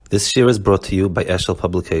This year is brought to you by Eshel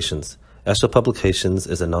Publications. Eshel Publications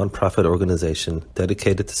is a non-profit organization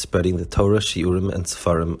dedicated to spreading the Torah, Shiurim, and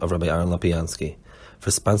Sefarim of Rabbi Aaron Lopiansky. For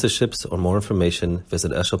sponsorships or more information,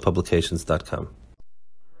 visit eshelpublications.com.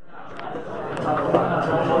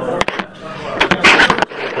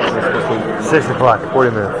 6 o'clock,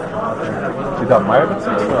 40 minutes. You done Meyer at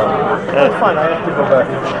 6? That's fine, I have to go back.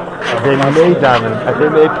 They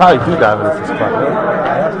may probably do dive at 6 o'clock.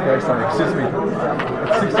 I asked the guy something, excuse me, at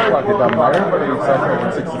 6 o'clock you done Meyer, but it's after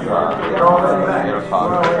at 6 o'clock. 8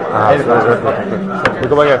 o'clock. We'll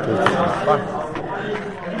go back after this. Fine.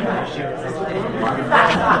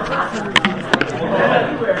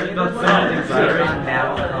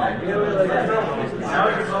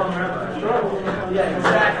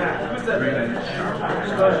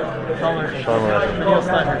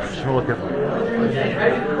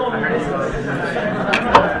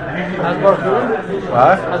 How's Mark doing?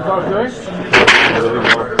 What? How's Mark doing?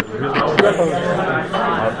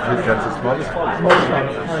 That's his mother's fault.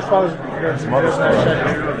 His mother's fault.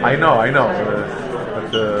 I know.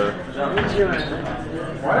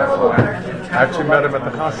 But I actually met him at the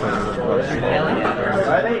hospital.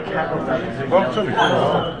 Well, pretty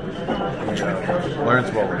cool. Learns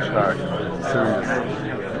well, stark. Serious.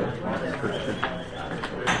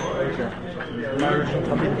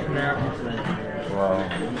 Wow.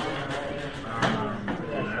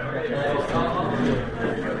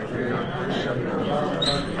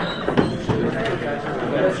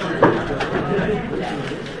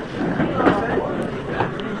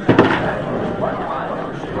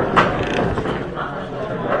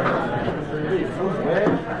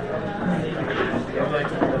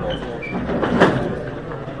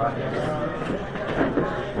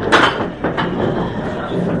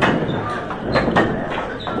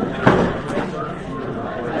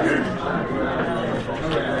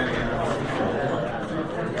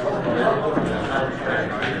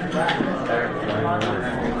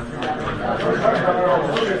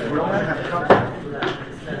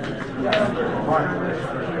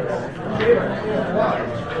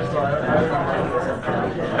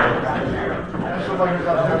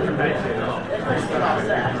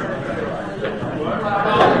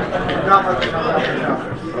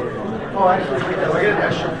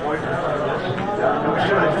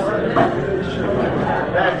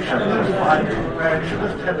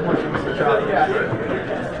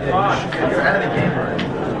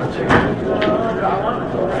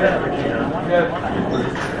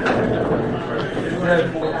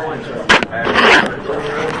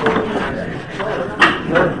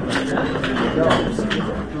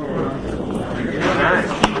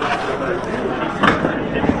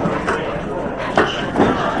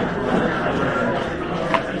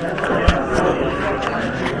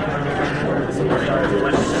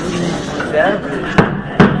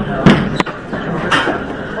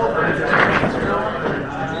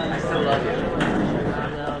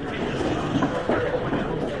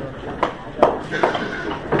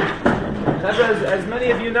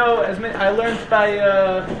 I learned by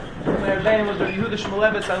my Rebbein was Yehuda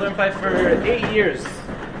Shmulevitz. I learned by for 8 years.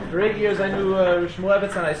 For 8 years I knew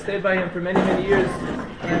Shmulevitz, and I stayed by him for many, many years.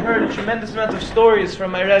 And I heard a tremendous amount of stories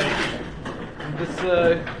from my Rebbe.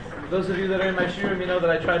 Those of you that are in my shiurim, you know that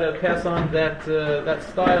I try to pass on that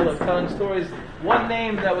style of telling stories. One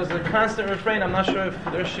name that was a constant refrain, I'm not sure if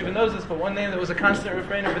the Rosh Yeshiva knows this, but one name that was a constant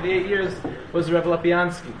refrain over the 8 years was Rav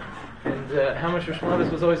Lopiansky. And how much Rosh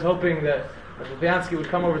Shmulevitz was always hoping that Rav Lopiansky would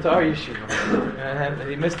come over to our yeshiva, and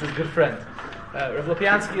he missed his good friend. Rav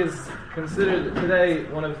Lopiansky is considered today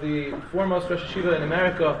one of the foremost Rosh Yeshiva in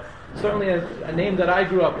America, certainly a name that I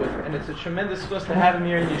grew up with, and it's a tremendous plus to have him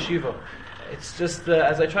here in yeshiva. It's just,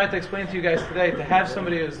 as I tried to explain to you guys today, to have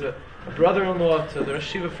somebody as a brother-in-law to the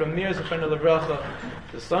Rosh Yeshiva from Mir, Zefren Lebracha,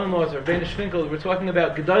 the son-in-law to Rabbeinu Shfinkel. We're talking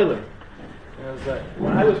about Gedolim.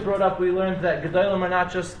 When I was brought up, we learned that Gedolim are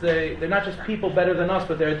not just they're not just people better than us,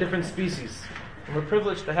 but they're a different species. And we're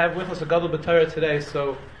privileged to have with us a Gadol B'Torah today,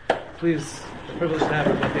 so please, we're privileged to have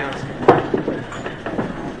Rav Lopiansky.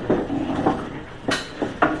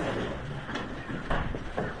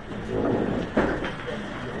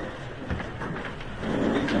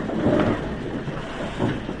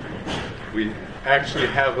 We actually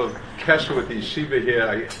have a kesher with the yeshiva here.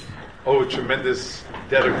 I owe a tremendous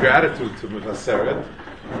debt of gratitude to Mevaseret.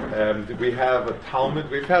 We have a Talmud.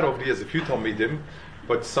 We've had over the years a few Talmidim,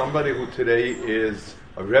 but somebody who today is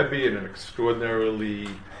a Rebbe and an extraordinarily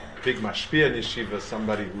big mashpia in yeshiva,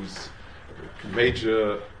 somebody who's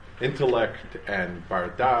major intellect and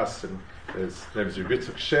bardas, and his name is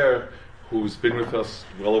Yitzchak Sher, who's been with us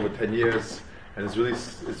well over 10 years and has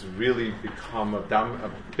really become a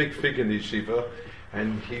big figure in the yeshiva.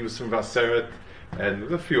 and he was from Vaseret, and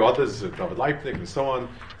with a few others, David Leipnik and so on.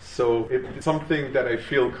 So it's something that I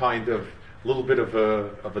feel kind of a little bit of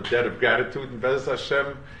a debt of gratitude in Bez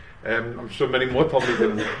Hashem. I'm sure many more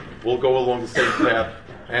Talmidim will go along the same path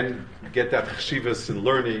and get that cheshivas in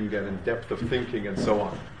learning and in depth of thinking and so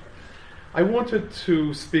on. I wanted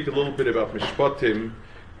to speak a little bit about Mishpatim,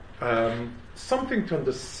 something to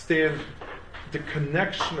understand the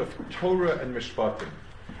connection of Torah and Mishpatim.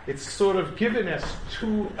 It's sort of given as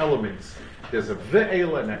two elements. There's a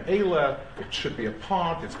ve'ela and a eila. It should be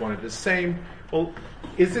apart. It's one and the same. Well,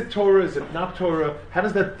 is it Torah? Is it not Torah? How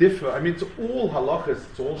does that differ? I mean, it's all halachas.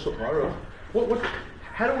 It's all shulchan aruch.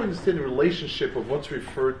 How do we understand the relationship of what's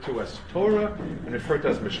referred to as Torah and referred to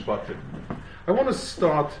as Mishpatim? I want to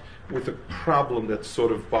start with a problem that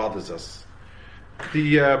sort of bothers us.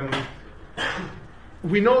 We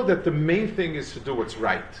know that the main thing is to do what's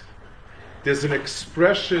right. There's an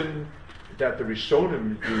expression that the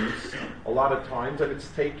Rishonim use a lot of times, and it's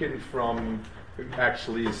taken from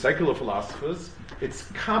actually secular philosophers. It's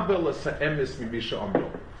kabel ha'emes mimisha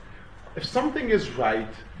amro. If something is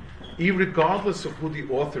right, regardless of who the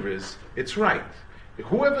author is, it's right.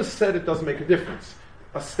 Whoever said it doesn't make a difference.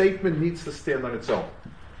 A statement needs to stand on its own.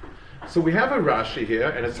 So we have a Rashi here,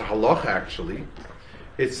 and it's a halach actually.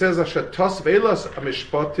 It says, Asher tos ve'elas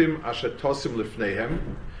amishpatim asher tosim lifneihem.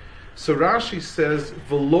 So Rashi says,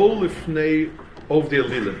 V'lo lifnei ovdei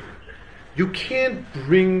elilim. You can't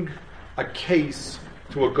bring a case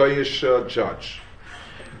to a goyish judge.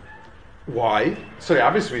 Why? So the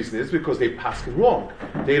obvious reason is because they pass it wrong.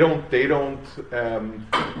 They don't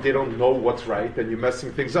know what's right, and you're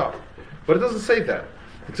messing things up. But it doesn't say that.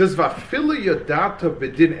 It says, "Va'filu yadata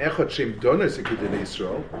bedin echad shem donos ekudin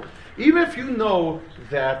Yisrael." Even if you know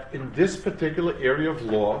that in this particular area of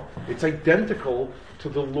law, it's identical to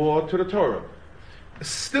the law to the Torah,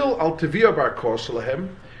 still al tevia bar koshalahem,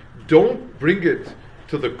 don't bring it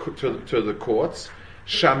to the courts.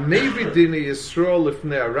 Shamei v'dini Yisrael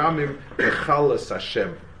lifnei aramim echalas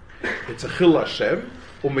Hashem. It's a chil Hashem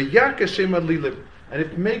umeyak Hashem adlilim, and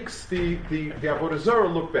it makes the avodah zarah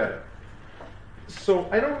look better. So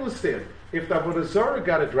I don't understand if the avodah zarah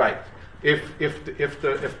got it right. If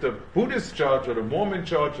the Buddhist judge or the Mormon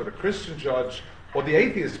judge or the Christian judge or the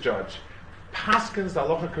atheist judge paskins the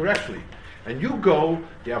halacha correctly, and you go,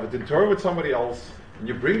 you have a din Torah with somebody else, and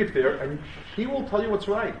you bring it there, and he will tell you what's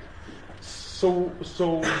right. So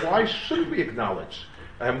why should we acknowledge?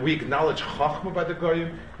 We acknowledge Chachma by the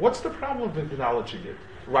Goyim. What's the problem with acknowledging it?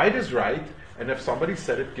 Right is right, and if somebody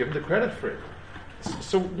said it, give him the credit for it.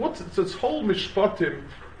 So this whole Mishpatim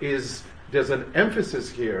is, there's an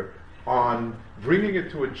emphasis here on bringing it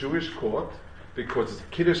to a Jewish court because it's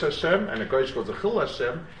Kiddush Hashem and a Goyish goes a Chil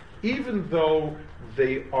Hashem, even though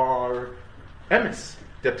they are emes.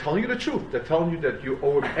 They're telling you the truth. They're telling you that you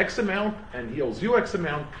owe him X amount and he owes you X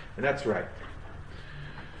amount, and that's right.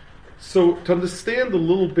 So to understand a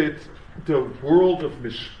little bit the world of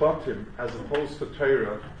Mishpatim as opposed to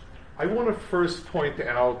Torah, I want to first point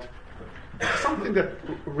out something that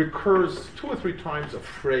recurs 2 or 3 times, a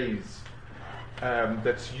phrase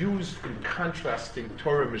that's used in contrasting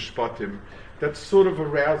Torah Mishpatim that sort of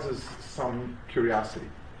arouses some curiosity.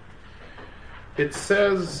 It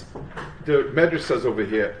says, the Medrash says over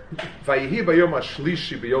here, Vayihi bayom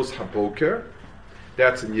hashlishi b'yos haboker,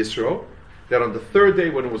 that's in Yisro, that on the 3rd day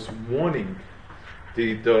when it was morning,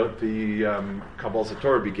 the Kabbalah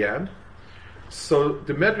Torah began. So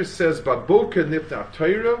the Medrash says, Baboker nitna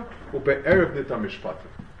Torah, ube'erev nitna Mishpatim.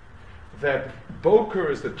 That Boker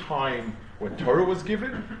is the time when Torah was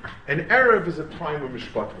given, and Erev is the time when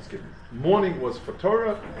Mishpatim was given. Morning was for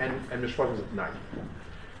Torah, and Mishpatim was at night.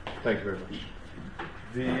 Thank you very much.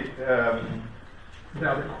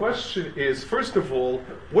 Now the question is, first of all,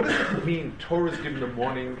 what does it mean Torah is given in the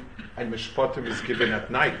morning and Mishpatim is given at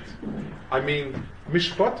night? I mean,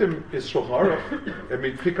 Mishpatim is Shulchan Aruch. I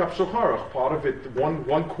mean, pick up Shulchan Aruch. Part of it,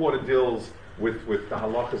 one quarter deals with the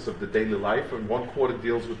halachas of the daily life, and one quarter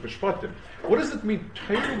deals with Mishpatim. What does it mean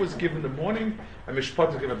Torah was given in the morning and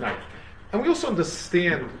Mishpatim was given at night? And we also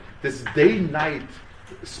understand this day-night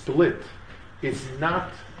split is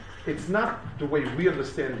not. It's not the way we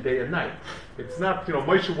understand day and night. It's not,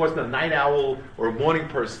 Moshe wasn't a night owl or a morning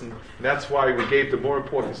person, and that's why we gave the more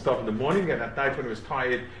important stuff in the morning, and at night when he was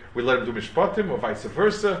tired, we let him do Mishpatim, or vice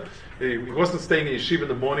versa. He wasn't staying in yeshiva in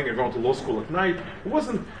the morning and going to law school at night. It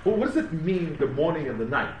wasn't, well, what does it mean, the morning and the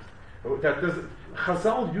night?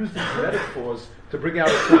 Chazal used these metaphors to bring out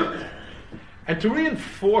a point. And to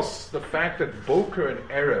reinforce the fact that Boker and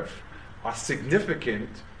Erev are significant,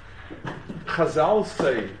 Chazal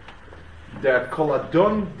say that Kol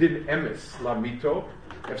Adon Din Emes Lamito,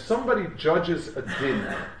 if somebody judges a din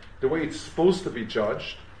the way it's supposed to be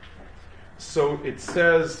judged, so it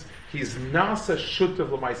says he's nasa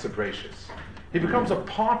shutav l'maisa brachos. He becomes a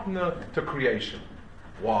partner to creation.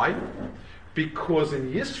 Why? Because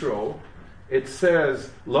in Yisro it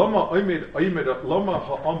says lama ha'am oimed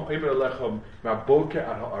alechem ma'boker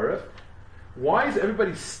ad ha'aref. Why is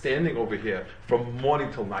everybody standing over here from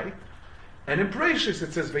morning till night? And in Brachos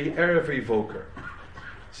it says ve'erev ve'voker.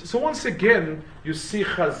 So once again, you see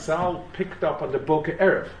Chazal picked up on the Boker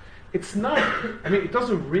Erev. It's not, it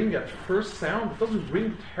doesn't ring at first sound. It doesn't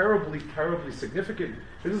ring terribly significant.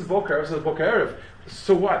 This is Boker Erev, says Boker Erev.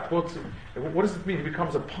 So what? What does it mean? He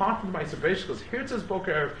becomes a part of my salvation because here it says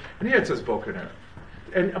Boker Erev and here it says Boker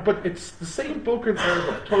Erev. But it's the same Boker and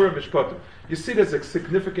Erev of Torah Mishpatim. You see there's a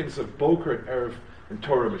significance of Boker and Erev in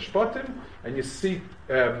Torah Mishpatim, and you see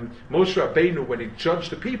Moshe Rabbeinu, when he judged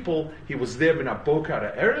the people, he was there in a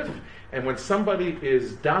Boker Erev, and when somebody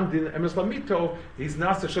is dan din emes lamito, he's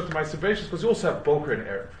nasa shut my salvation because you also have Boker and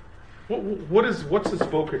Erev. What's this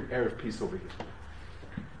Boker and Erev piece over here?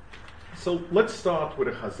 So let's start with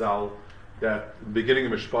a Chazal that beginning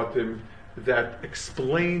of Mishpatim that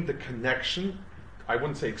explain the connection. I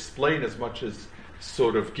wouldn't say explain as much as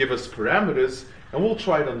sort of give us parameters, and we'll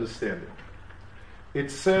try to understand it. It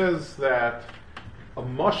says that a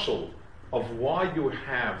mashal of why you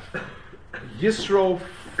have Yisro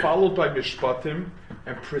followed by Mishpatim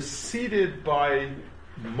and preceded by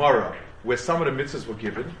Mara, where some of the mitzvahs were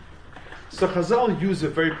given. So Chazal use a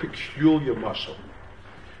very peculiar mashal.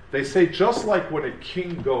 They say just like when a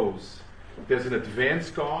king goes, there's an advance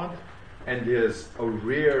guard and there's a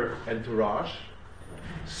rear entourage,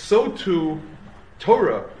 so too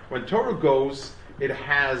Torah, when Torah goes, it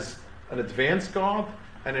has an advance guard,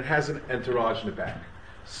 and it has an entourage in the back.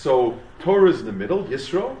 So Torah is in the middle,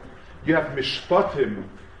 Yisro. You have Mishpatim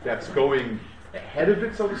that's going ahead of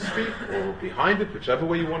it, so to speak, or behind it, whichever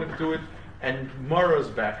way you wanted to do it, and Mara's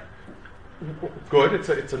back. Good.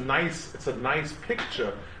 It's a nice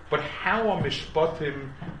picture. But how are Mishpatim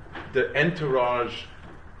the entourage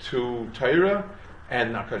to Torah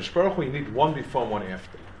and HaKadosh Baruch Hu? You need one before and one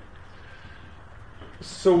after.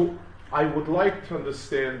 So I would like to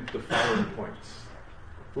understand the following points.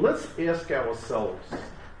 Let's ask ourselves,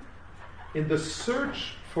 in the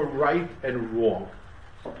search for right and wrong,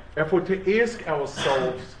 if we're to ask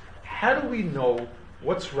ourselves, how do we know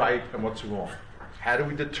what's right and what's wrong? How do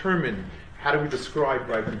we describe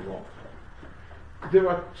right and wrong? There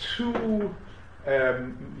are two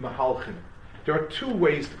mahalchim. There are two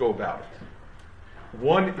ways to go about it.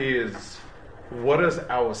 One is, what does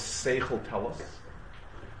our seichel tell us?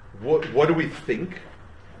 What do we think?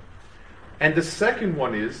 And the second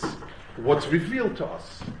one is, what's revealed to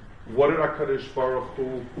us? What did HaKadosh Baruch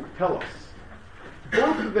Hu tell us?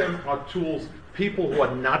 Both of them are tools. People who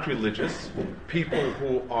are not religious, people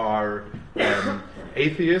who are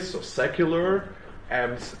atheists or secular,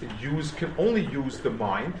 can only use the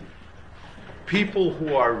mind. People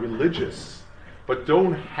who are religious but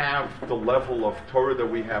don't have the level of Torah that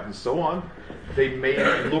we have and so on, they may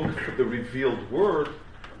look for the revealed word,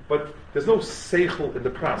 but there's no seichel in the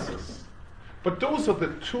process. But those are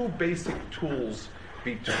the two basic tools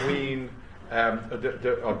between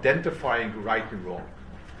the identifying right and wrong.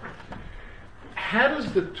 How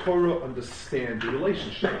does the Torah understand the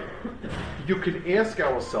relationship? You can ask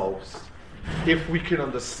ourselves if we can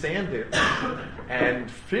understand it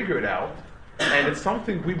and figure it out, and it's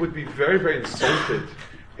something we would be very, very insulted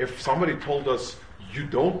if somebody told us, you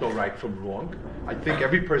don't know right from wrong. I think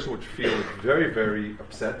every person would feel very, very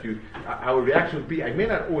upset. Our reaction would be, I may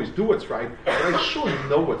not always do what's right, but I sure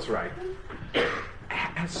know what's right.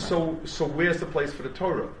 And so where's the place for the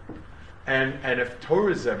Torah? And if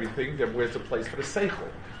Torah is everything, then where's the place for the Seichel?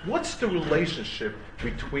 What's the relationship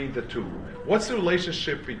between the two? What's the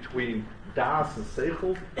relationship between Das and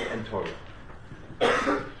Seichel and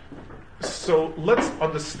Torah? So let's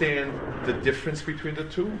understand the difference between the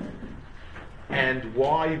two and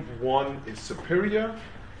why one is superior,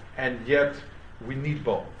 and yet we need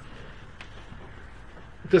both.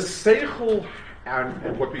 The Seichel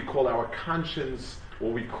and what we call our conscience,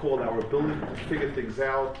 what we call our ability to figure things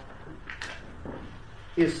out,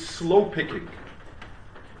 is slow picking.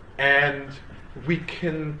 And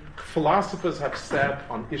philosophers have sat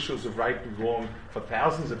on issues of right and wrong for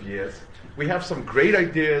thousands of years. We have some great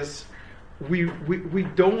ideas. We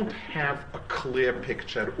don't have a clear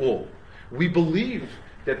picture at all. We believe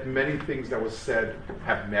that many things that were said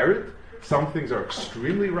have merit. Some things are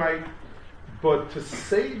extremely right. But to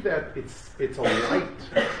say that it's a light,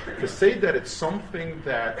 to say that it's something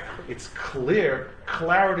that it's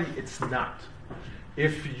clarity, it's not.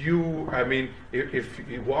 if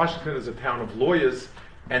Washington is a town of lawyers,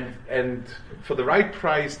 and for the right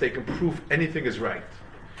price they can prove anything is right.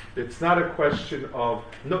 It's not a question of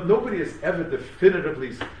nobody has ever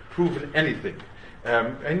definitively proven anything,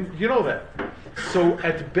 and you know that. So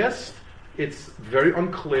at best, it's very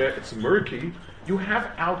unclear. It's murky. You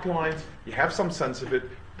have outlines. You have some sense of it.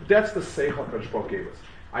 But that's the seichel Kadosh Baruch Hu gave us.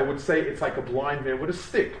 I would say it's like a blind man with a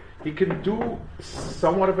stick. He can do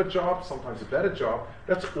somewhat of a job, sometimes a better job.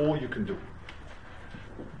 That's all you can do.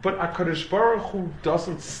 But HaKadosh Baruch Hu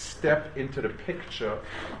doesn't step into the picture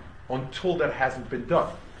until that hasn't been done.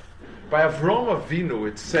 By Avraham Avinu,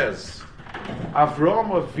 it says,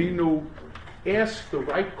 Avraham Avinu asked the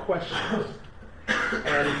right questions,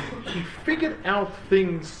 and he figured out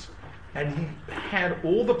things, and he had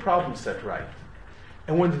all the problems set right.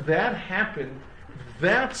 And when that happened,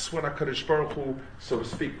 that's when HaKadosh Baruch Hu, so to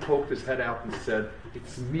speak, poked his head out and said,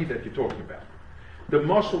 it's me that you're talking about. The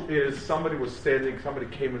mashal is somebody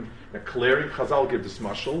came in a clearing, Chazal gave this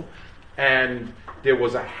mashal, and there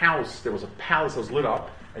was a house, there was a palace that was lit up,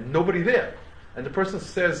 and nobody there. And the person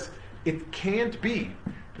says, it can't be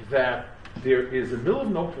that there is, in the middle of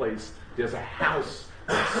no place, there's a house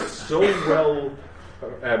that's so well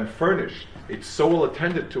furnished, it's so well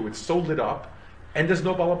attended to, it's so lit up, and there's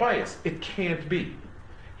no balabayas. It can't be.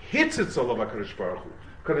 Hitzitz olav HaKadosh Baruch Hu.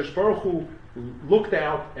 Kadosh Baruch Hu looked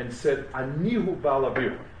out and said, Anihu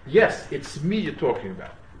balabir. Yes, it's me you're talking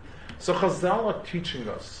about. So Chazal are teaching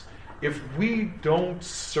us, if we don't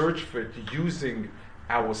search for it using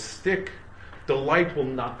our stick, the light will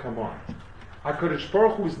not come on. HaKadosh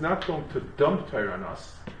Baruch Hu is not going to dump Torah on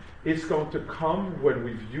us. It's going to come when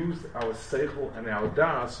we've used our seichel and our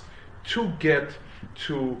das to get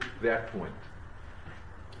to that point.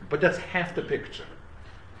 But that's half the picture.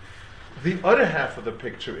 The other half of the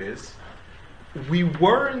picture is, we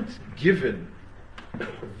weren't given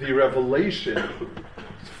the revelation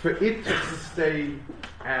for it to stay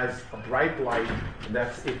as a bright light, and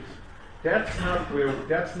that's it. That's not where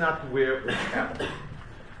it's happening.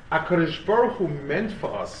 HaKadosh Baruch Hu meant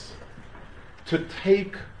for us to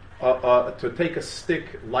take a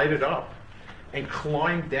stick, light it up, and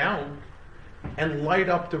climb down and light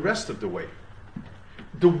up the rest of the way.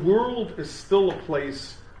 The world is still a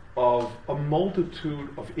place of a multitude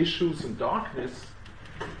of issues and darkness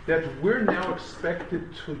that we're now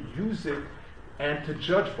expected to use it and to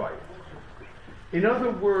judge by it. In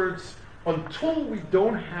other words, until we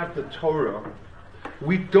don't have the Torah,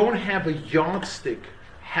 we don't have a yardstick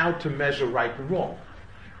how to measure right and wrong.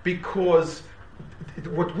 Because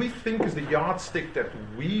what we think is the yardstick that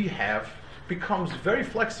we have becomes very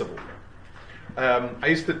flexible. I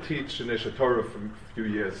used to teach in Torah for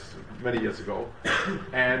many years ago,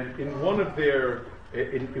 and in one of the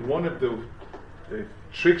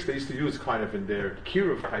tricks they used to use kind of in their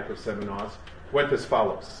Kiruv type of seminars went as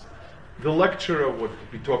follows. The lecturer would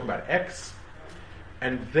be talking about X,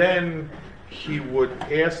 and then he would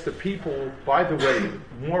ask the people, by the way,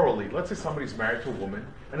 morally, let's say somebody's married to a woman,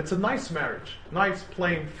 and it's a nice marriage, nice,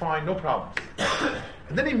 plain, fine, no problems.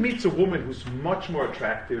 And then he meets a woman who's much more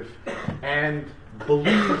attractive and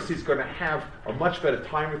believes he's going to have a much better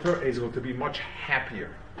time with her and he's going to be much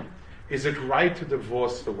happier. Is it right to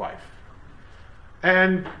divorce the wife?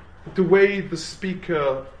 And the way the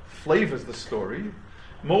speaker flavors the story,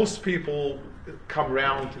 most people come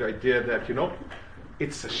around to the idea that,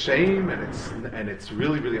 it's a shame and it's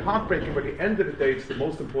really, really heartbreaking, but at the end of the day, it's the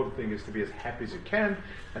most important thing is to be as happy as you can,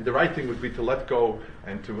 and the right thing would be to let go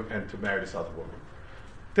and to marry this other woman.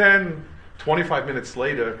 Then, 25 minutes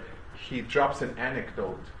later, he drops an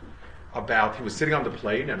anecdote about he was sitting on the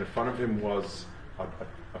plane, and in front of him was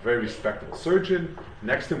a very respectable surgeon.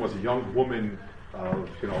 Next to him was a young woman,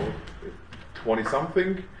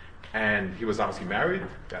 20-something, and he was obviously married,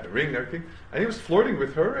 had a ring and everything, and he was flirting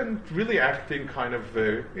with her and really acting kind of,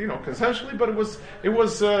 consensually, but it was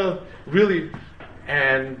really,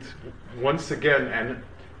 and once again, and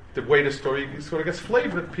the way the story sort of gets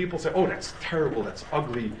flavored, people say, oh, that's terrible, that's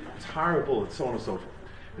ugly, it's horrible, and so on and so forth.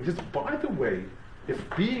 And just, by the way, if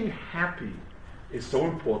being happy is so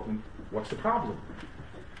important, what's the problem?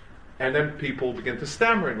 And then people begin to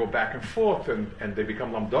stammer and go back and forth, and they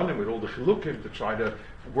become lamdanim with all the chilukim to try to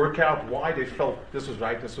work out why they felt this was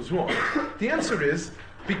right, this was wrong. The answer is,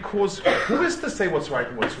 because who is to say what's right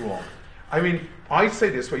and what's wrong? I mean, I say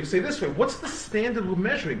this way, you say this way. What's the standard we're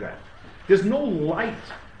measuring that? There's no light,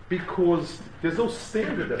 because there's no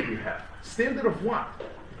standard that we have. Standard of what?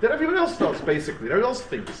 That everyone else does, basically. That everyone else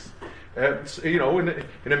thinks.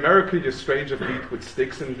 In America, you're strange of meat with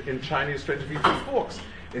sticks, and in China, you're strange of meat with forks.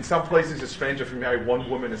 In some places, it's strange if you marry one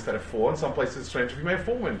woman instead of four. In some places, it's strange if you marry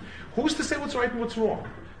four women. Who's to say what's right and what's wrong?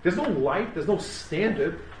 There's no light. There's no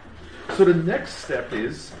standard. So the next step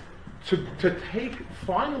is to take.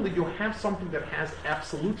 Finally, you have something that has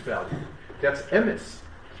absolute value. That's emes.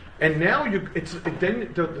 And now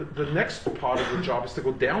then the next part of the job is to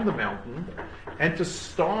go down the mountain and to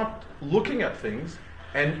start looking at things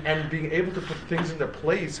and being able to put things in their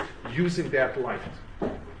place using that light.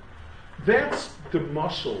 That's the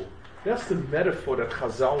mashal, that's the metaphor that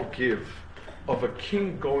Chazal give of a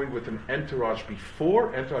king going with an entourage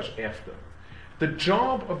before, entourage after. The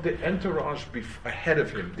job of the entourage ahead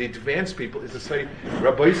of him, the advanced people, is to say,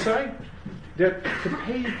 Rabbi say, that to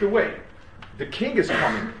pave the way. The king is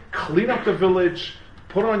coming. Clean up the village.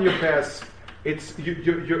 Put on your best. It's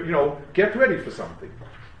get ready for something.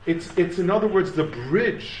 It's in other words the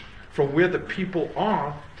bridge from where the people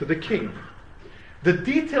are to the king. The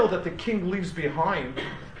detail that the king leaves behind,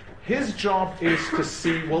 his job is to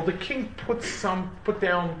see. Well, the king put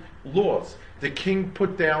down laws. The king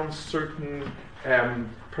put down certain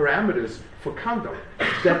parameters for conduct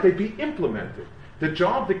that they be implemented.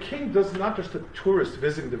 The king does not just a tourist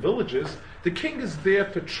visiting the villages. The king is there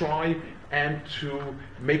to try and to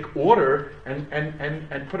make order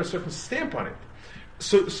and put a certain stamp on it.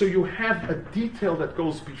 So you have a detail that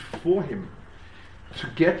goes before him to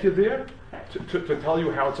get you there, to tell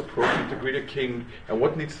you how it's appropriate to greet a king and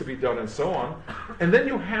what needs to be done and so on. And then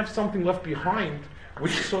you have something left behind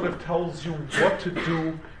which sort of tells you what to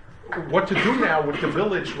do now with the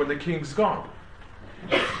village when the king's gone.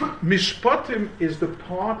 Mishpatim is the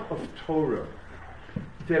part of Torah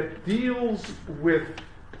that deals with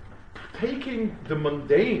taking the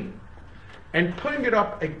mundane and putting it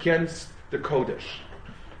up against the Kodesh.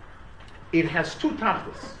 It has two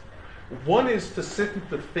tachlis. One is to sit and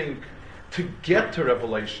to think, to get to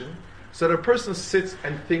revelation, so that a person sits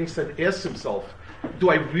and thinks and asks himself, do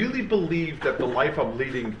I really believe that the life I'm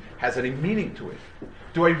leading has any meaning to it?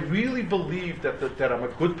 Do I really believe that I'm a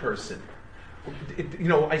good person?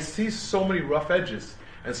 I see so many rough edges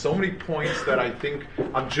and so many points that I think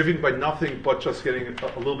I'm driven by nothing but just getting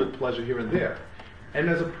a little bit of pleasure here and there. And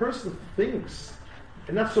as a person thinks,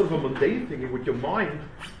 and that's sort of a mundane thinking with your mind,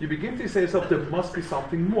 you begin to say to yourself, there must be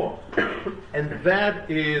something more. And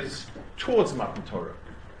that is towards Matan Torah.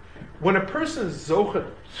 When a person is zochet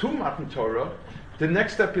to Matan Torah, the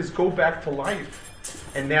next step is go back to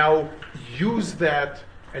life and now use that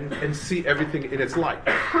and see everything in its light.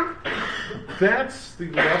 That's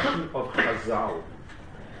the lesson of Chazal.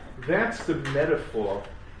 That's the metaphor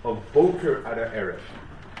of Boker Ada Erev.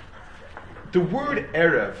 The word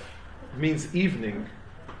Erev means evening,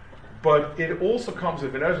 but it also comes,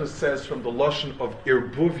 as Ezra says, from the lashon of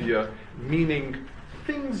Irbuvia, meaning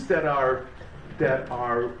things that are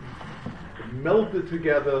melded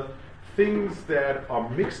together, things that are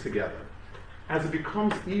mixed together. As it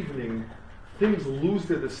becomes evening, things lose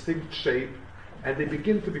their distinct shape and they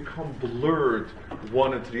begin to become blurred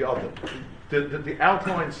one into the other. The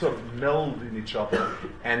outlines sort of meld in each other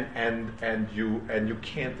and you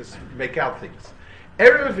can't make out things.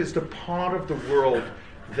 Erev is the part of the world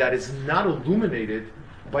that is not illuminated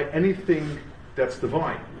by anything that's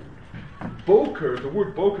divine. Boker, the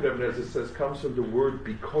word Boker, as it says, comes from the word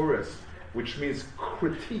bikores, which means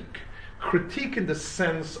critique. Critique in the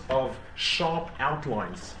sense of sharp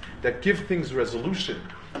outlines that give things resolution,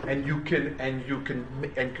 and you can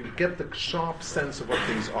get the sharp sense of what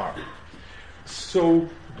things are. So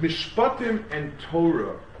Mishpatim and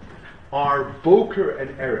Torah are Boker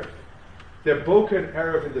and Erev. They're Boker and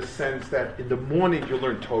Erev in the sense that in the morning you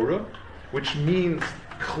learn Torah, which means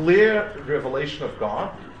clear revelation of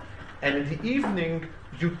God, and in the evening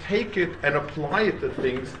you take it and apply it to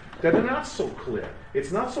things that are not so clear.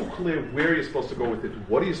 It's not so clear where you're supposed to go with it,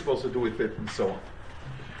 what are you supposed to do with it, and so on.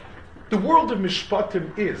 The world of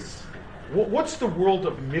Mishpatim is, what's the world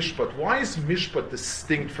of Mishpat? Why is Mishpat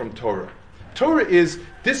distinct from Torah? Torah is,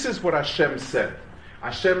 this is what Hashem said.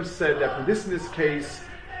 Hashem said that in this case,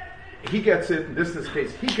 he gets it, in this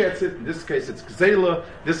case, he gets it, in this case it's Gzela,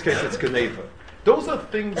 in this case it's Geneva. Those are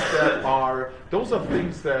things that are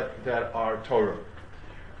Torah.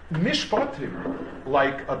 Mishpatim,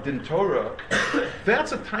 like a din Torah,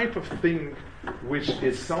 that's a type of thing which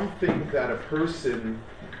is something that a person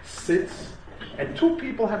sits and two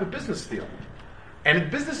people have a business deal. And the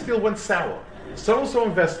business deal went sour. So-and-so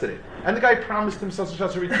invested it. And the guy promised him such and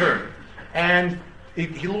such a return. And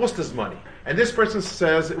he lost his money. And this person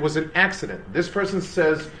says it was an accident. This person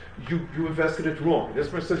says you invested it wrong. This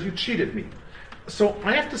person says you cheated me. So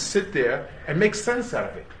I have to sit there and make sense out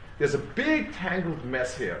of it. there's a big tangled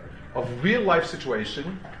mess here of real life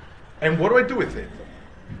situation, and what do I do with it?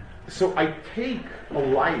 So I take a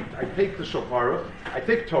light, I take the Shofar, I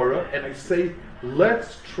take Torah, and I say,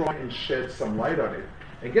 let's try and shed some light on it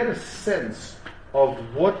and get a sense of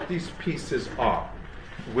what these pieces are.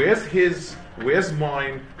 Where's his? Where's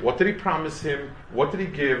mine? What did he promise him? What did he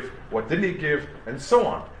give? What didn't he give? And so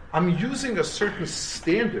on. I'm using a certain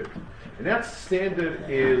standard, and that standard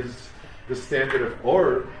is the standard of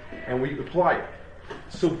Or, and we apply it.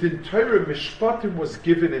 So the Torah Mishpatim was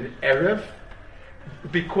given in Erev,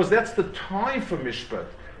 because that's the time for Mishpat.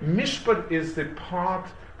 Mishpat is the part,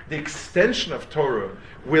 the extension of Torah,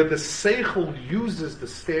 where the Seichel uses the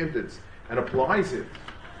standards and applies it.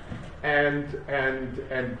 And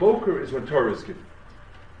Boker is when Torah is given.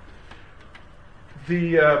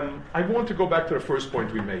 I want to go back to the first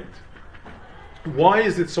point we made. Why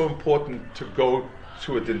is it so important to go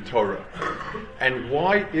to a Din Torah? And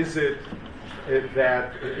why is it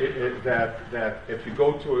that if you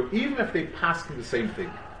go to it, even if they pass the same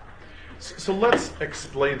thing? So let's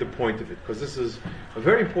explain the point of it, because this is a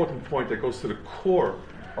very important point that goes to the core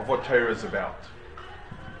of what Torah is about.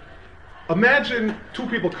 Imagine two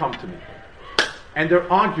people come to me, and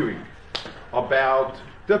they're arguing about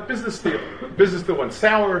the business deal. The business deal went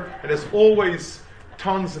sour, and there's always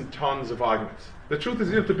tons and tons of arguments. The truth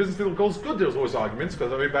is, if the business deal goes good, there's always arguments,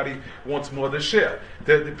 because everybody wants more than share.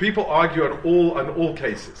 The people argue on all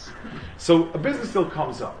cases. So a business deal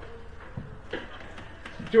comes up.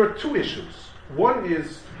 There are two issues. One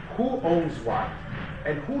is who owns what,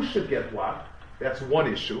 and who should get what. That's one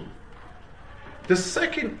issue. The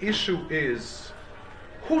second issue is,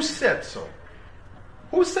 who said so?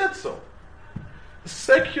 Who said so?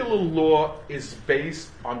 Secular law is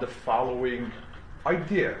based on the following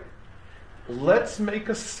idea. Let's make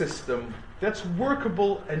a system that's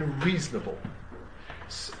workable and reasonable,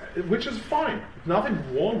 which is fine. Nothing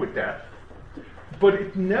wrong with that, but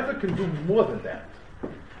it never can do more than that.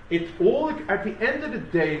 It all, at the end of the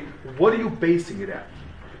day, what are you basing it at?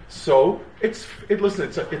 So it's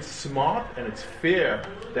smart and it's fair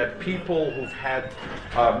that people who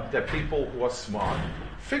are smart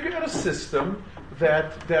figure out a system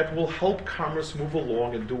that will help commerce move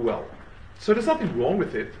along and do well. So there's nothing wrong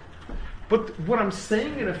with it. But what I'm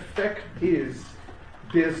saying in effect is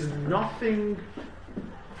there's nothing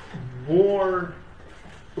more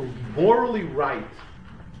morally right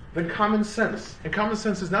than common sense. And common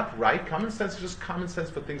sense is not right. Common sense is just common sense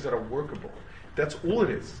for things that are workable. That's all it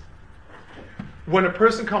is. When a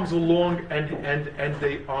person comes along and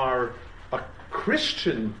they are a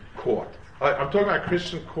Christian court, I'm talking about a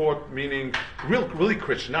Christian court meaning really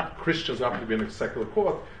Christian, not Christians who happen to be in a secular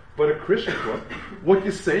court, but a Christian court. What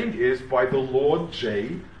you're saying is, by the law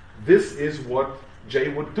J, this is what J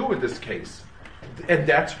would do in this case. And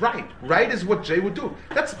that's right. Right is what J would do.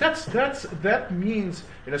 That means,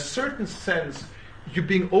 in a certain sense, you're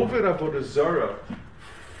being over Avodah Zarah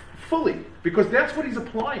fully, because that's what he's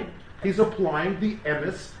applying. He's applying the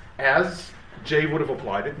emes as J would have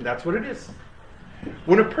applied it, and that's what it is.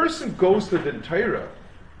 When a person goes to the Torah,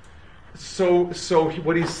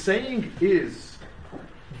 what he's saying is,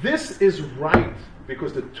 this is right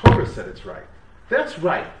because the Torah said it's right. That's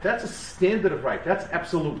right. That's a standard of right. That's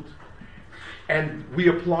absolute. And we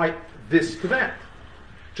apply this to that.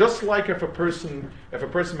 Just like if a person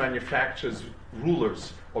manufactures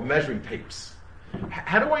rulers or measuring tapes,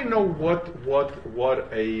 how do I know what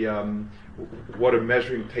a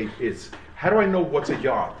measuring tape is? How do I know what's a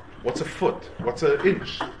yard? What's a foot? What's an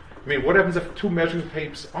inch? I mean, what happens if two measuring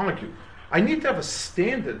tapes argue? I need to have a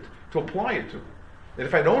standard to apply it to. And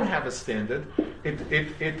if I don't have a standard,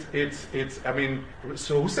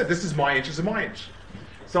 so who said this is my inch, this is my inch?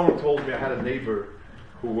 Someone told me I had a neighbor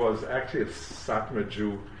who was actually a Satmar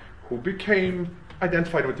Jew who became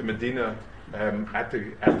identified with the Medina and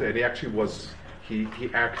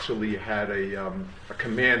he actually had a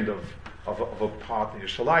command of a part in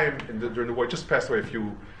Yerushalayim during the war. He just passed away a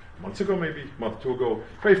few months ago, maybe a month or two ago.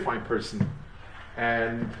 Very fine person.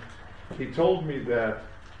 And he told me that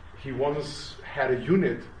he once had a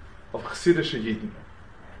unit of Chassidish Yidden.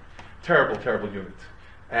 Terrible, terrible unit.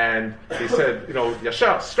 And he said,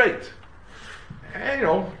 Yashar, straight.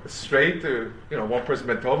 And, straight, one person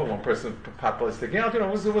bent over, one person pat was sticking out, it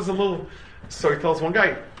was a little, so he tells one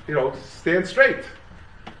guy, stand straight.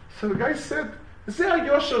 So the guy said, Zeh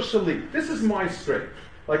Yashar Shali, this is my straight.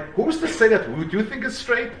 Like, who's to say that? Do you think it's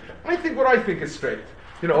straight? I think what I think is straight.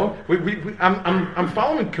 I'm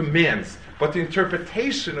following commands, but the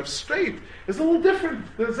interpretation of straight is a little different.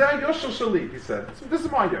 Zeh Yashar Shali, he said. So this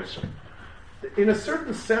is my Yashar. In a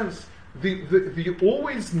certain sense, you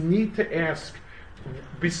always need to ask,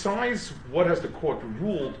 besides what has the court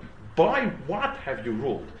ruled, by what have you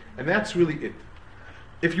ruled? And that's really it.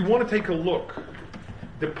 If you want to take a look,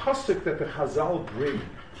 the pasuk that the Chazal bring,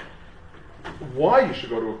 why you should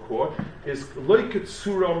go to a court, is loiket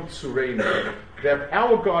suram tsureinu, that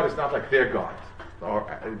our God is not like their God, or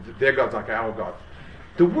their God's like our God.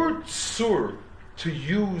 The word sur, to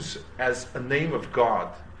use as a name of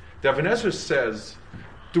God, the Even Ezra says,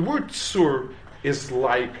 the word sur is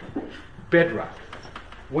like bedrock.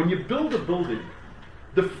 When you build a building,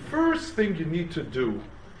 the first thing you need to do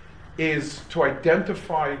is to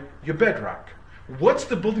identify your bedrock. What's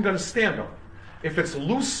the building going to stand on? If it's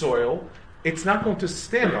loose soil, it's not going to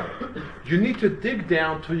stand on it. You need to dig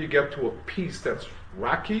down till you get to a piece that's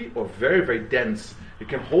rocky or very, very dense. It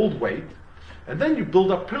can hold weight. And then you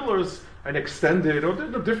build up pillars and extend it, or there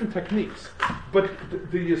are different techniques. But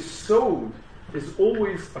the yesod is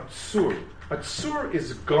always a tsur. A tsur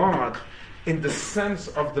is God in the sense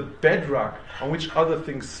of the bedrock on which other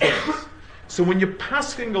things stand. So when you're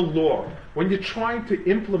passing a law, when you're trying to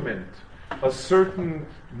implement a certain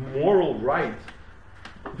moral right,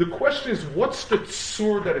 the question is, what's the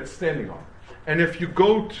tsur that it's standing on? And if you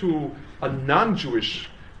go to a non-Jewish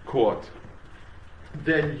court,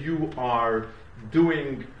 then you are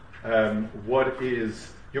doing what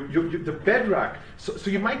is the bedrock. So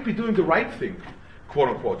you might be doing the right thing, quote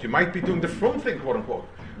unquote. You might be doing the from thing, quote unquote.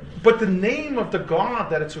 But the name of the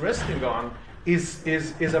God that it's resting on is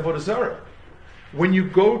Avodah Zarah. When you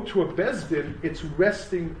go to a Bezdin, it's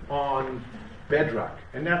resting on bedrock,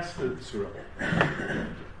 and that's the surah.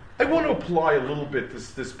 I want to apply a little bit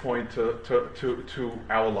this point to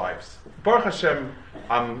our lives. Baruch Hashem,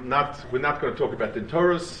 we're not going to talk about the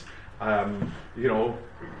Torahs.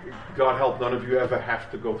 God help none of you ever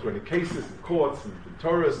have to go through any cases in courts and the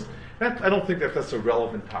Torahs. I don't think that's a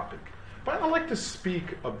relevant topic. But I'd like to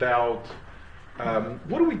speak about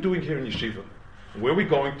what are we doing here in Yeshiva? Where are we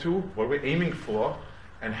going to? What are we aiming for?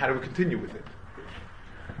 And how do we continue with it?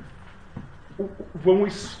 When we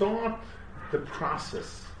start the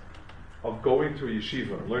process of going to a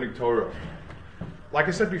yeshiva, learning Torah, like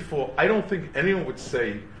I said before, I don't think anyone would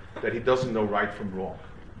say that he doesn't know right from wrong.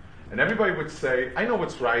 And everybody would say, I know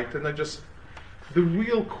what's right, and the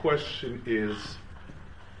real question is,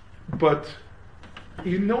 but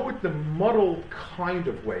you know it the muddled kind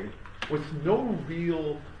of way, with no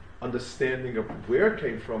real understanding of where it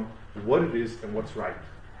came from, what it is, and what's right.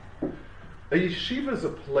 A yeshiva is a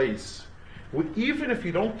place where even if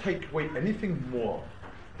you don't take away anything more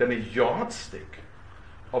than a yardstick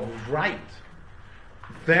of right,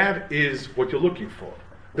 that is what you're looking for.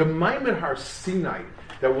 The Maimon Har Sinai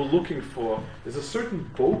that we're looking for is a certain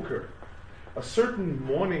boker, a certain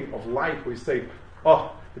morning of light where you say,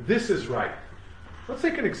 oh, this is right. Let's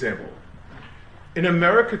take an example. In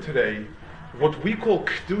America today, what we call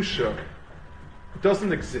Kedusha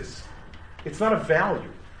doesn't exist. It's not a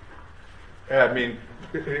value. I mean,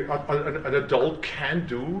 an adult can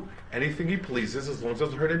do anything he pleases as long as it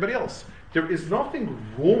doesn't hurt anybody else. There is nothing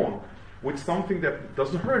wrong with something that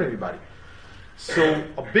doesn't hurt anybody. So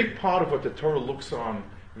a big part of what the Torah looks on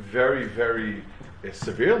very, very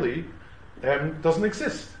severely doesn't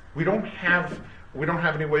exist. We don't have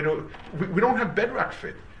any way to. We don't have bedrock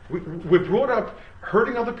fit. We're brought up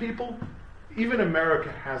hurting other people. Even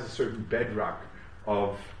America has a certain bedrock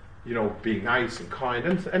of being nice and kind,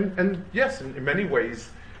 and yes, in many ways,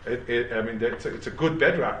 it's a good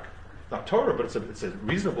bedrock. Not Torah, but it's a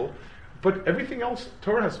reasonable. But everything else,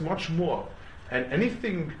 Torah has much more, and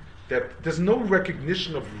anything that there's no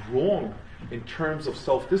recognition of wrong in terms of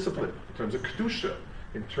self-discipline, in terms of kedusha,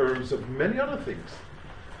 in terms of many other things.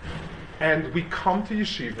 And we come to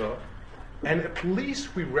yeshiva, and at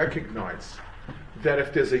least we recognize that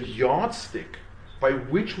if there's a yardstick by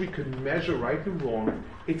which we can measure right and wrong,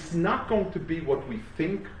 it's not going to be what we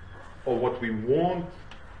think or what we want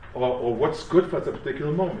or what's good for us at a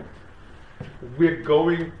particular moment. We're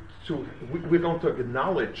going to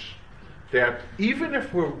acknowledge that even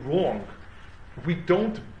if we're wrong, we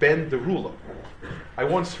don't bend the ruler. I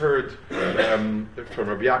once heard from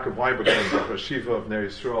Rabbi Yaakov Weinberg, the Shiva of Ner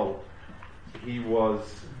Yisrael, he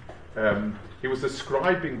was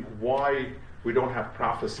describing why we don't have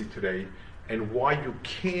prophecy today and why you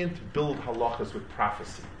can't build halachas with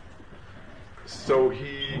prophecy. So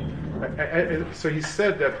he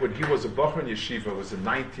said that when he was a Bachar in Yeshiva, it was in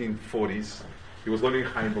 1940s, he was learning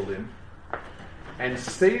Chaim Berlin, and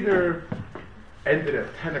Seder ended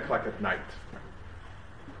at 10 o'clock at night.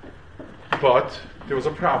 But there was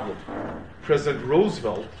a problem. President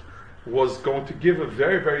Roosevelt was going to give a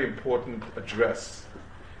very, very important address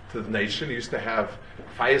to the nation. He used to have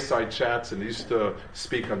fireside chats, and he used to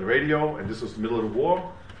speak on the radio, and this was the middle of the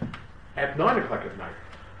war, at 9 o'clock at night.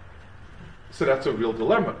 So that's a real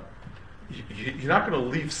dilemma. You're not going to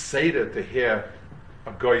leave Seder to hear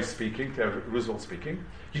a guy speaking, to have Roosevelt speaking.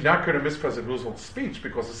 You're not going to miss President Roosevelt's speech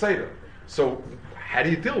because of Seder. So how do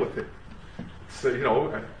you deal with it?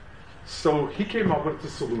 So, so he came up with the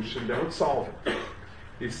solution that would solve it.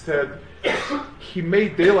 He said he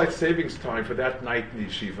made daylight savings time for that night in the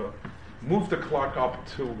yeshiva, moved the clock up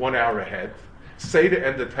to 1 hour ahead. Seder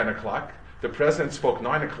ended at 10 o'clock. The president spoke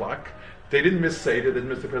 9 o'clock. They didn't miss Seder, they didn't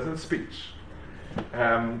miss the president's speech.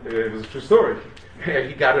 It was a true story.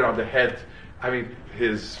 He got it on the head. I mean,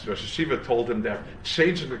 his Rosh Yeshiva told him that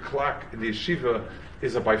changing the clock in the yeshiva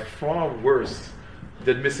is by far worse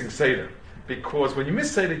than missing Seder. Because when you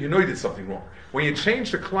miss Seder, you know you did something wrong. When you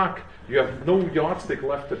change the clock, you have no yardstick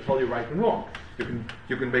left to tell you right and wrong.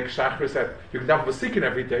 You can make shachris at, you can have vasikin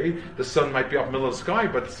every day. The sun might be up in the middle of the sky,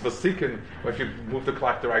 but it's vasikin if you move the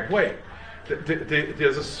clock the right way.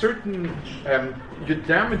 There's a certain, you're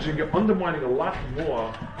damaging, you're undermining a lot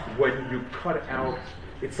more when you cut out,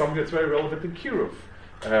 it's something that's very relevant in Kiruv.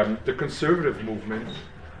 The conservative movement,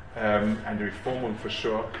 and the reform movement for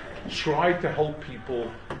sure, tried to help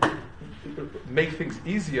people make things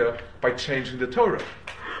easier by changing the Torah.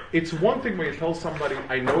 It's one thing when you tell somebody,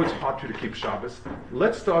 I know it's hard for you to keep Shabbos,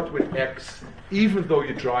 let's start with X, even though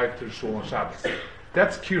you drive to the shul on Shabbos.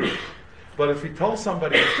 That's Kiruv. But if you tell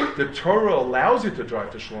somebody the Torah allows you to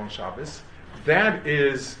drive to shul on Shabbos,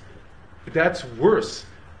 that's worse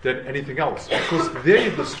than anything else, because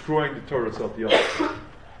they're destroying the Torah itself.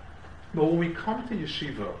 But when we come to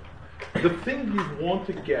yeshiva, the thing you want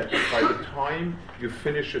to get by the time you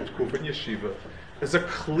finish your tkufa in yeshiva is a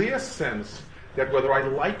clear sense that whether I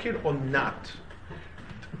like it or not,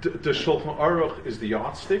 the Shulchan Aruch is the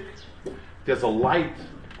yardstick. There's a light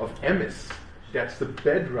of emes, that's the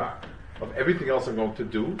bedrock of everything else I'm going to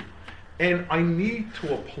do, and I need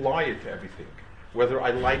to apply it to everything, whether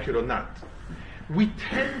I like it or not. We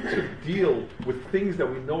tend to deal with things that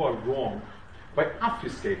we know are wrong by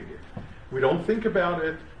obfuscating it. We don't think about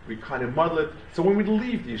it, we kind of muddle it. So when we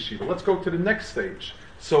leave the yeshiva, let's go to the next stage.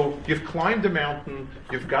 So you've climbed the mountain,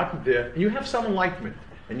 you've gotten there, and you have some enlightenment,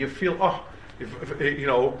 and you feel,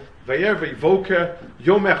 Ve'er ve'voker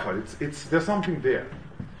yom echad, there's something there.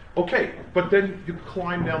 Okay, but then you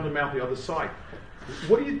climb down the mountain the other side.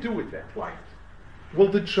 What do you do with that light? Well,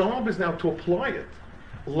 the job is now to apply it.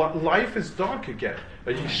 Life is dark again.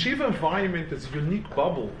 A yeshiva environment is a unique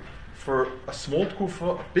bubble for a small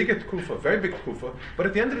tkufa, a big tkufa, a very big tkufa, but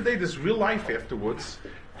at the end of the day, there's real life afterwards,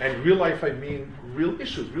 and real life, I mean real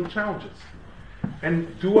issues, real challenges.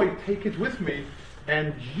 And do I take it with me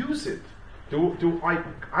and use it? Do I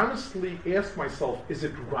honestly ask myself, is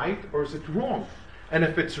it right or is it wrong? And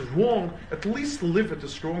if it's wrong, at least live with a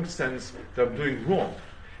strong sense that I'm doing wrong.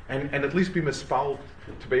 And at least be mispaled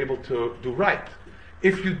to be able to do right.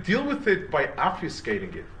 If you deal with it by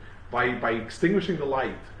obfuscating it, by extinguishing the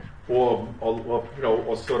light, or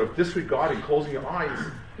sort of disregarding, closing your eyes,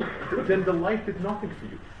 then the light did nothing for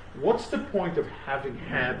you. What's the point of having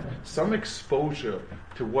had some exposure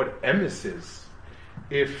to what emes is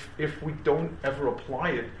if we don't ever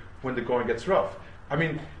apply it when the going gets rough? I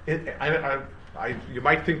mean, you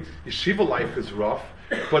might think yeshiva life is rough,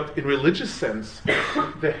 but in religious sense,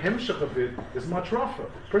 the hemshech of it is much rougher.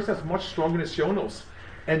 The person has much stronger nisyonos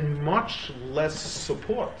and much less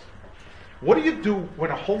support. What do you do when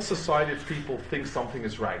a whole society of people think something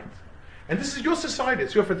is right? And this is your society,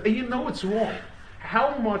 it's your friends, and you know it's wrong.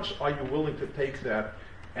 How much are you willing to take that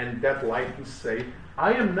and that light and say,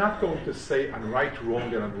 I am not going to say I'm right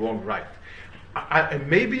wrong and I'm wrong right. I'm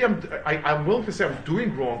willing to say I'm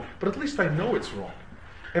doing wrong, but at least I know it's wrong.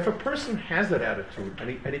 If a person has that attitude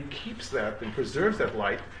and he keeps that and preserves that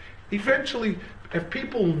light, eventually, if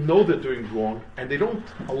people know they're doing wrong and they don't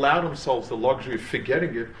allow themselves the luxury of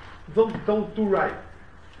forgetting it, they'll do right.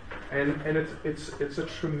 And it's a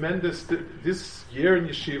tremendous, this year in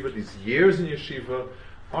yeshiva, these years in yeshiva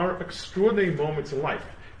are extraordinary moments in life.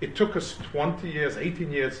 It took us 20 years, 18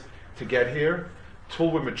 years to get here,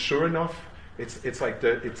 till we're mature enough. It's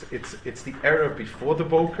the era before the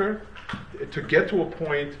boker, to get to a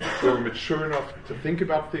point where we're mature enough to think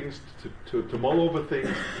about things, to mull over things,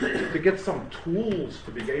 to get some tools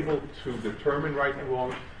to be able to determine right and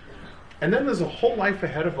wrong. And then there's a whole life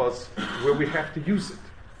ahead of us where we have to use it.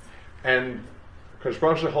 And Kadosh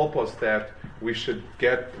Baruch Hu help us that we should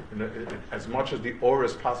get as much of the aura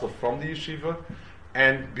as possible from the yeshiva,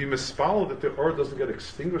 and be mispalled that the Torah doesn't get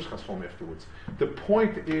extinguished afterwards. The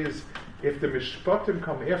point is, if the Mishpatim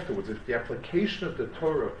come afterwards, if the application of the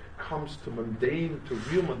Torah comes to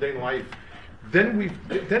real mundane life, then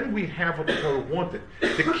we have what the Torah wanted.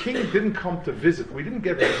 The king didn't come to visit. We didn't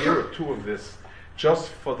get a year or two of this just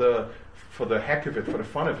for the heck of it, for the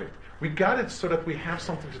fun of it. We got it so that we have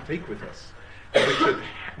something to take with us. And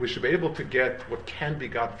we should be able to get what can be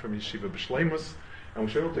gotten from Yeshiva B'Shleimus, and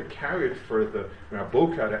we should be able to carry it for the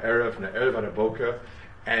Boka, the Erev, and the Erev at the Boka.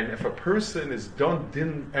 And if a person is done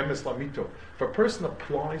din emes lamito, if a person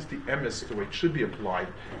applies the emes the way it should be applied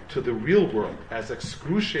to the real world, as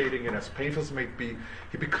excruciating and as painful as it may be,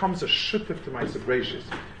 he becomes a shuttif to Ma'aseh Bereishis.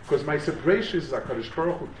 Because Ma'aseh Bereishis is HaKadosh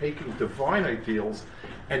Baruch Hu taking divine ideals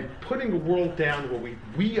and putting a world down where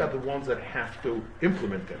we are the ones that have to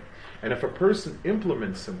implement them. And if a person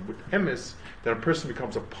implements them with emes, then a person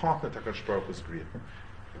becomes a partner to HaKadosh Baruch Hu's Bria.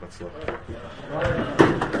 Let's look.